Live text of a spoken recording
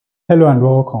Hello and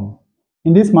welcome.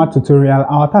 In this math tutorial,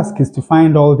 our task is to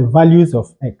find all the values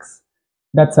of x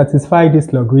that satisfy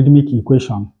this logarithmic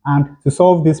equation. And to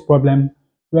solve this problem,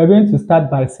 we are going to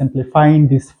start by simplifying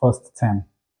this first term.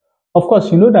 Of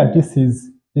course, you know that this is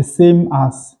the same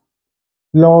as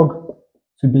log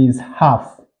to base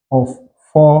half of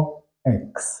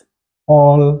 4x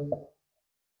all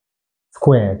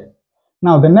squared.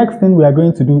 Now, the next thing we are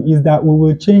going to do is that we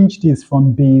will change this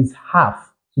from base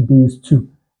half to base 2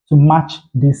 to match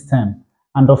this term.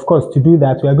 And of course, to do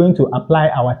that, we are going to apply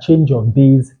our change of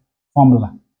base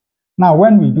formula. Now,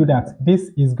 when we do that,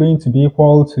 this is going to be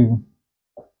equal to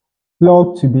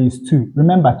log to base 2.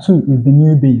 Remember, 2 is the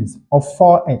new base of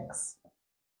 4x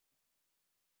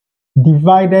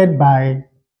divided by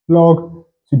log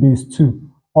to base 2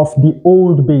 of the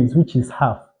old base, which is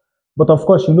half. But of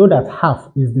course, you know that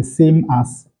half is the same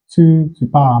as 2 to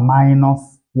the power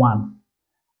minus 1.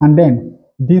 And then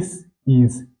this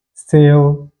is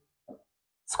still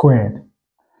squared.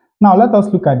 Now let us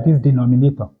look at this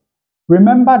denominator.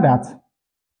 Remember that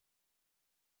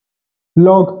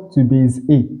log to base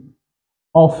a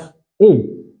of a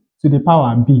to the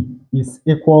power b is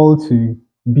equal to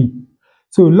b.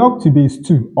 So log to base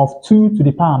 2 of 2 to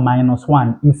the power minus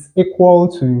 1 is equal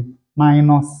to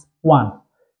minus 1.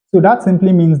 So that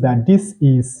simply means that this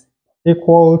is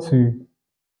equal to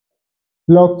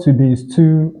log to base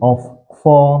 2 of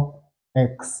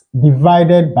 4x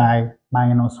divided by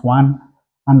minus 1,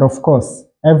 and of course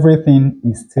everything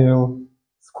is still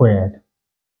squared.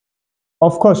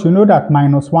 Of course, you know that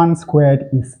minus 1 squared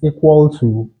is equal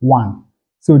to 1.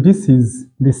 So this is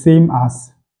the same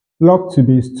as log to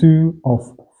base 2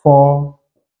 of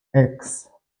 4x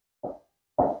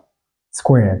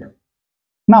squared.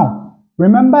 Now,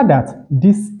 remember that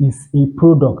this is a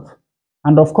product,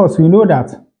 and of course we know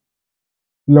that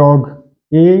log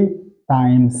a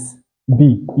times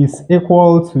b is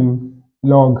equal to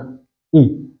log a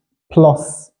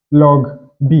plus log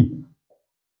b.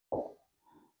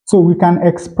 So we can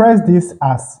express this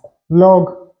as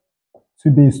log to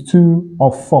base 2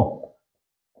 of 4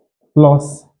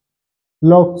 plus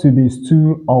log to base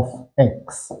 2 of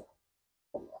x,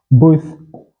 both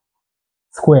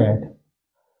squared.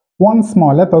 Once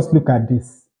more, let us look at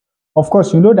this. Of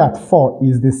course, you know that 4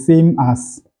 is the same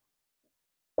as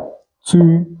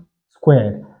 2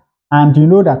 squared. And you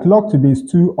know that log to base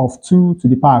 2 of 2 to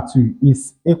the power 2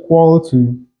 is equal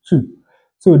to 2.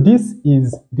 So this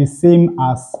is the same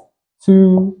as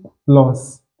 2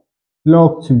 plus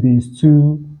log to base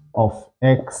 2 of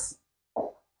x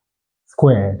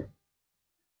squared.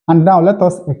 And now let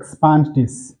us expand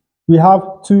this. We have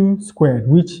 2 squared,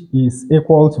 which is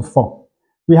equal to 4.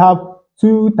 We have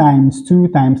 2 times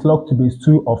log to base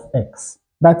 2 of x.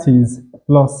 That is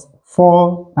plus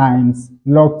 4 times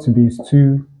log to base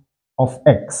 2 of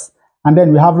x. And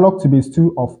then we have log to base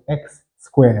 2 of x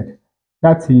squared.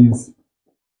 That is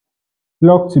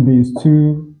log to base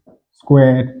 2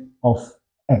 squared of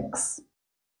x.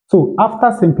 So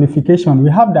after simplification,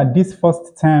 we have that this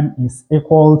first term is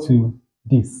equal to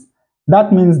this.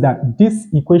 That means that this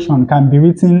equation can be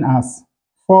written as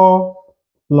 4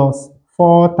 plus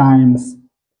 4 times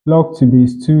log to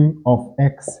base 2 of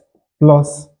x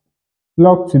plus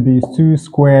log to base 2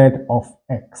 squared of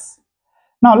x.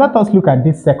 Now let us look at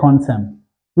this second term.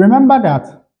 Remember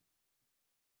that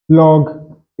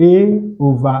log a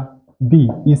over b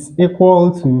is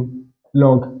equal to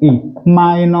log a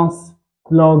minus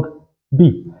log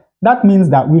b. That means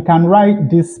that we can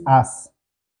write this as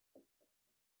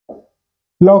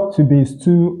log to base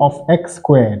 2 of x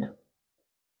squared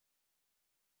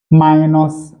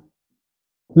minus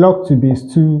log to base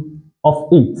 2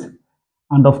 of 8.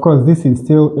 And of course, this is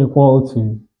still equal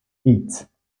to 8.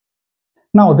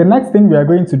 Now, the next thing we are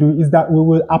going to do is that we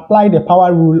will apply the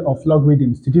power rule of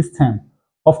logarithms to this term.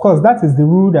 Of course, that is the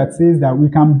rule that says that we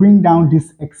can bring down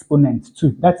this exponent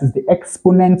too. That is the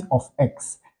exponent of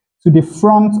x to the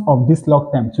front of this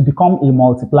log term to become a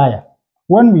multiplier.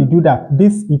 When we do that,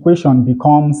 this equation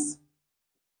becomes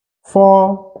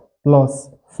 4 plus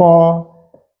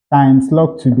 4 times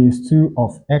log to base 2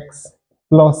 of x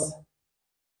plus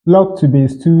log to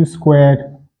base 2 squared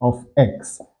of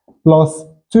x plus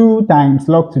 2 times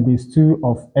log to base 2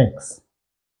 of x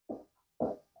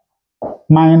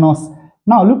minus,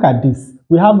 now look at this,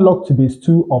 we have log to base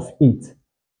 2 of 8.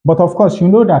 But of course, you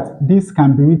know that this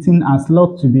can be written as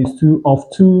log to base 2 of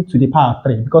 2 to the power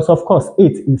 3, because of course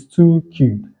 8 is 2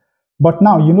 cubed. But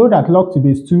now you know that log to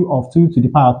base 2 of 2 to the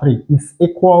power 3 is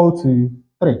equal to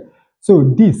 3. So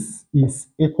this is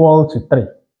equal to 3.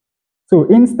 So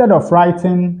instead of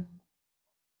writing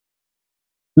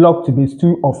log to base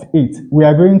 2 of 8, we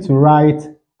are going to write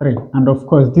 3. And of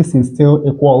course, this is still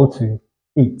equal to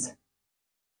 8.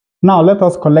 Now let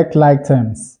us collect like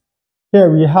terms.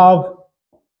 Here we have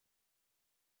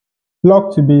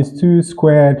log₂ base 2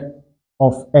 squared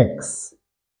of x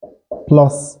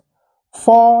plus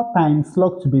 4 times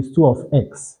log₂ base 2 of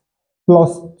x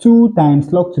plus 2 times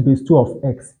log₂ base 2 of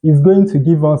x is going to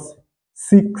give us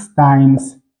 6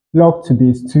 times log₂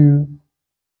 base 2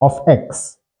 of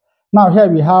x. Now here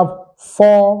we have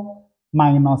 4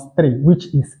 minus 3,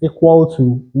 which is equal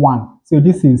to 1. So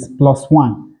this is plus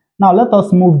 1. Now let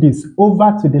us move this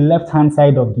over to the left-hand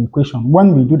side of the equation.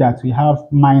 When we do that, we have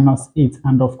minus 8,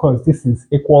 and of course this is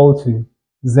equal to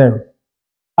 0.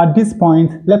 At this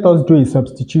point, let us do a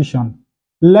substitution.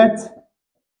 Let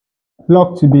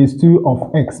log₂ base 2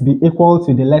 of x be equal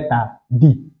to the letter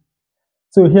d.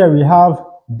 So here we have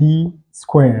d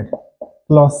squared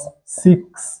plus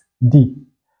 6d.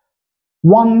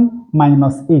 1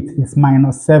 minus 8 is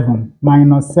minus 7.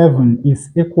 Minus 7 is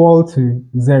equal to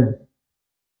 0.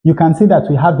 You can see that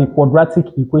we have a quadratic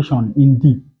equation in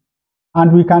D.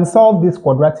 And we can solve this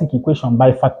quadratic equation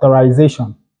by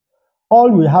factorization. All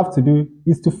we have to do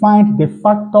is to find the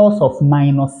factors of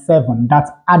minus 7 that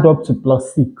add up to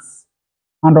plus 6.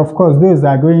 And of course, those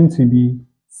are going to be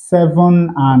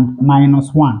 7 and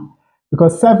minus 1.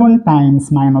 Because 7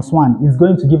 times minus 1 is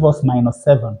going to give us minus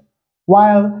 7.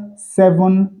 While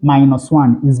 7 minus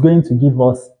 1 is going to give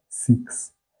us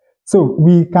 6. So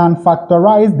we can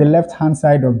factorize the left-hand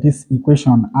side of this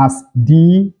equation as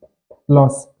d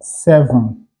plus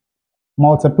 7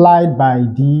 multiplied by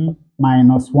d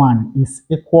minus 1 is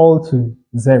equal to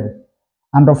 0.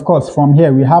 And of course, from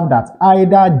here we have that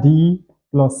either d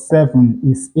plus 7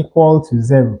 is equal to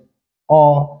 0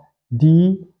 or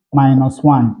d minus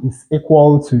 1 is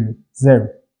equal to 0.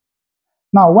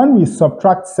 Now, when we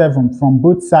subtract 7 from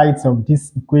both sides of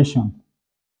this equation,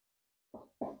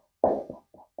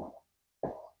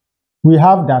 we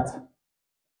have that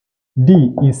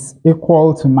d is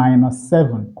equal to minus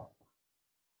 7.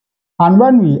 And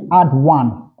when we add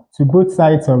 1 to both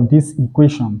sides of this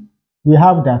equation, we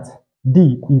have that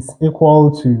d is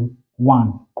equal to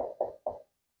 1.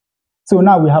 So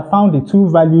now we have found the two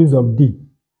values of d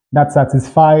that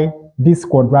satisfy this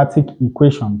quadratic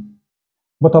equation.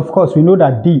 But of course, we know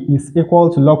that d is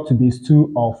equal to log₂ base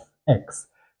 2 of x.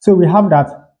 So we have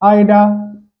that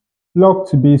either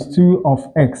log₂ base 2 of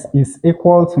x is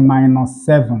equal to minus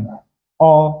 7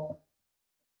 or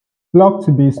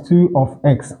log₂ base 2 of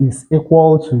x is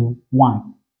equal to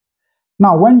 1.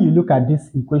 Now, when you look at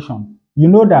this equation, you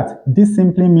know that this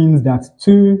simply means that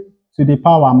 2 to the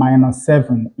power minus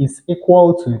 7 is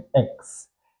equal to x.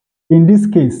 In this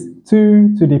case,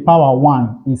 2 to the power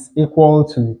 1 is equal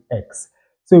to x.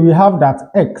 So we have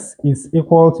that x is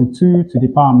equal to 2 to the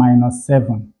power minus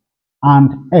 7.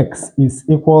 And x is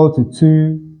equal to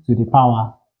 2 to the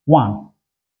power 1.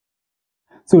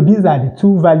 So these are the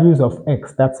two values of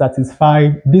x that satisfy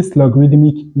this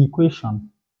logarithmic equation.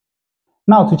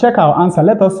 Now, to check our answer,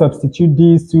 let us substitute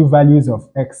these two values of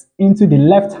x into the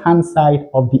left-hand side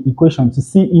of the equation to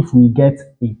see if we get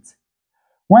 8.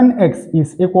 When x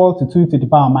is equal to 2 to the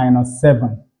power minus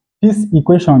 7, this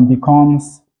equation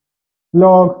becomes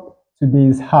log₂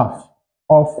 base half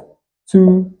of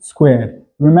 2 squared.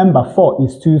 Remember, 4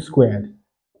 is 2 squared,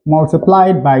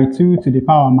 multiplied by 2 to the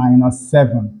power minus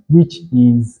 7, which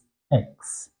is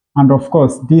x. And of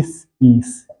course, this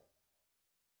is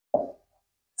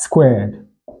squared,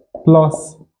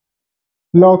 plus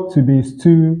log₂ base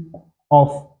 2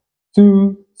 of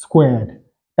 2 squared.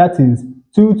 That is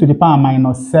 2 to the power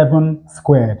minus 7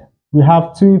 squared. We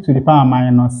have 2 to the power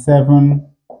minus 7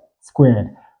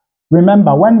 squared.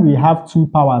 Remember, when we have two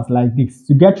powers like this,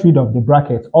 to get rid of the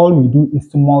bracket, all we do is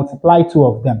to multiply two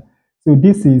of them. So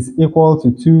this is equal to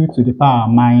 2 to the power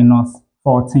minus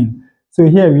 14. So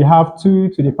here we have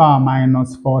 2 to the power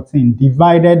minus 14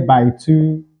 divided by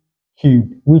 2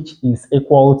 cubed, which is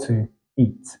equal to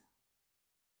 8.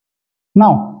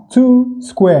 Now, 2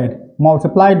 squared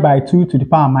multiplied by 2 to the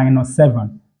power minus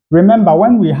 7. Remember,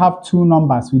 when we have two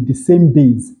numbers with the same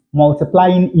base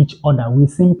multiplying each other, we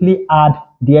simply add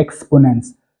the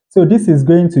exponents. So this is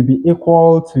going to be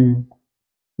equal to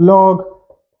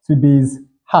log₂ base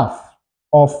half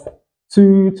of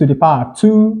 2 to the power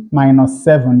 2 minus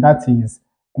 7, that is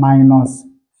minus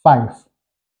 5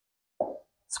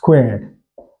 squared,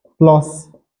 plus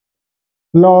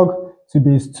log₂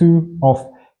 base 2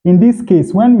 of, in this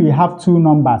case, when we have two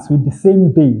numbers with the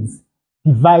same base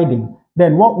dividing,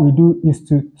 then what we do is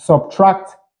to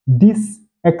subtract this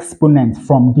exponent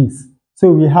from this.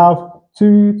 So we have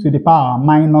 2 to the power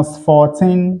minus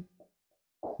 14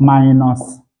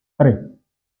 minus 3.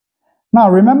 Now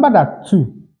remember that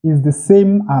 2 is the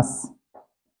same as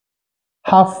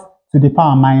half to the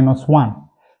power minus 1,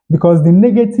 because the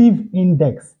negative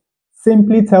index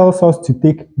simply tells us to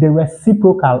take the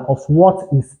reciprocal of what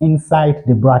is inside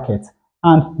the bracket,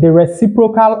 and the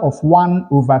reciprocal of 1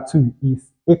 over 2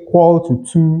 is equal to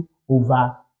 2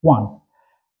 over 1.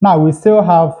 Now we still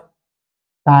have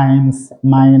times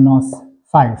minus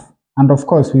 5, and of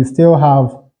course we still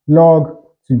have log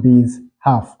to base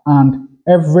half, and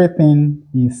everything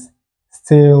is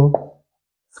still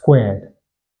squared.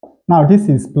 Now this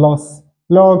is plus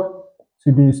log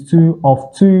to base 2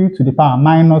 of 2 to the power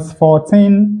minus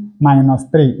 14 minus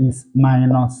 3 is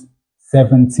minus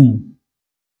 17.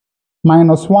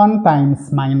 Minus 1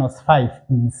 times minus 5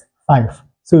 is 5.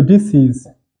 So this is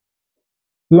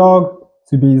log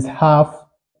to base half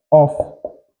of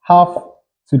half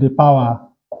to the power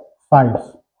 5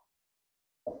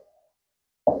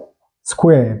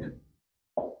 squared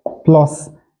plus,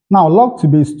 now log to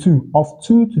base 2 of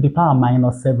 2 to the power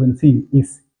minus 17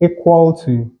 is equal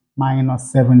to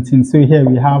minus 17. So here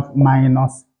we have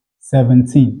minus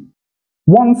 17.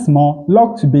 Once more,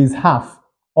 log to base half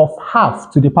of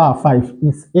half to the power 5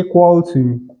 is equal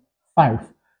to 5.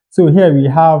 So here we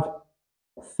have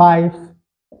 5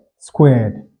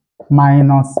 squared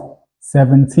minus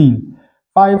 17.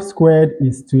 5 squared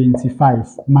is 25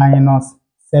 minus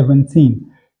 17.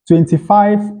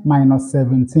 25 minus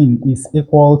 17 is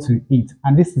equal to 8.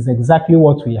 And this is exactly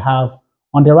what we have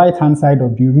on the right hand side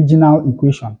of the original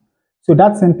equation. So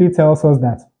that simply tells us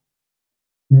that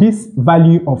this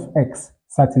value of x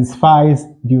satisfies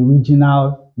the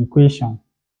original equation.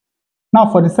 Now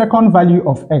for the second value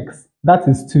of x, that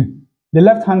is 2. The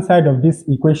left hand side of this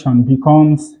equation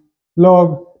becomes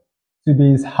log to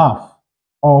base half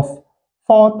of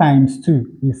 4 times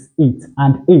 2 is 8,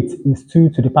 and 8 is 2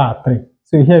 to the power 3.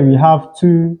 So here we have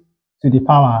 2 to the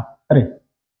power 3.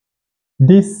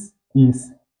 This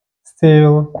is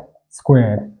still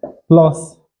squared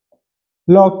plus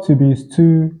log to base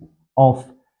 2 of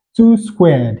 2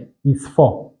 squared is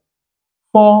 4.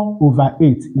 4 over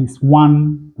 8 is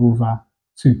 1 over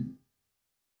 2.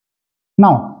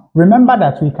 Now, remember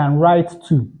that we can write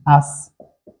 2 as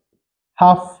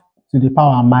half to the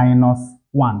power minus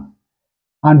 1.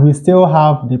 And we still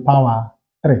have the power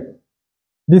 3.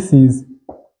 This is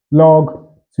log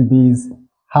to base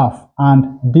half,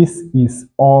 and this is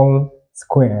all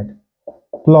squared,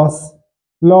 plus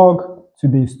log to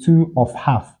base 2 of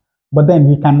half. But then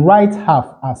we can write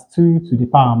half as 2 to the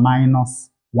power minus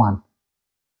 1.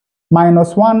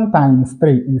 Minus 1 times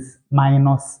 3 is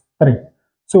minus 3.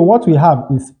 So what we have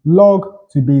is log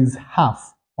to base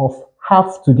half of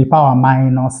half to the power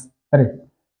minus 3,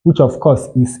 which of course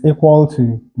is equal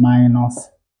to minus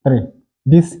 3.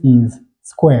 This is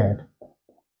squared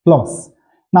plus.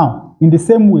 Now, in the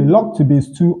same way, log to base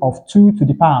 2 of 2 to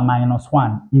the power minus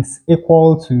 1 is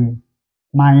equal to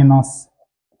minus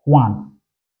 1.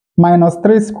 Minus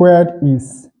 3 squared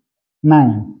is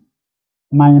 9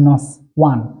 minus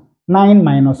 1. 9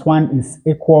 minus 1 is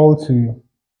equal to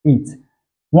 8.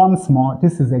 Once more,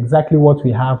 this is exactly what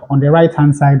we have on the right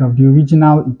hand side of the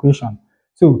original equation.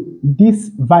 So this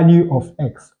value of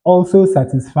x also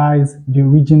satisfies the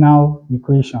original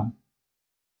equation.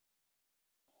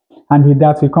 And with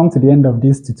that, we come to the end of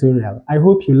this tutorial. I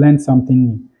hope you learned something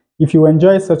new. If you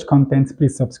enjoy such content,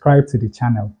 please subscribe to the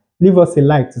channel. Leave us a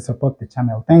like to support the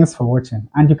channel. Thanks for watching,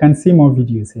 and you can see more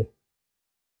videos here.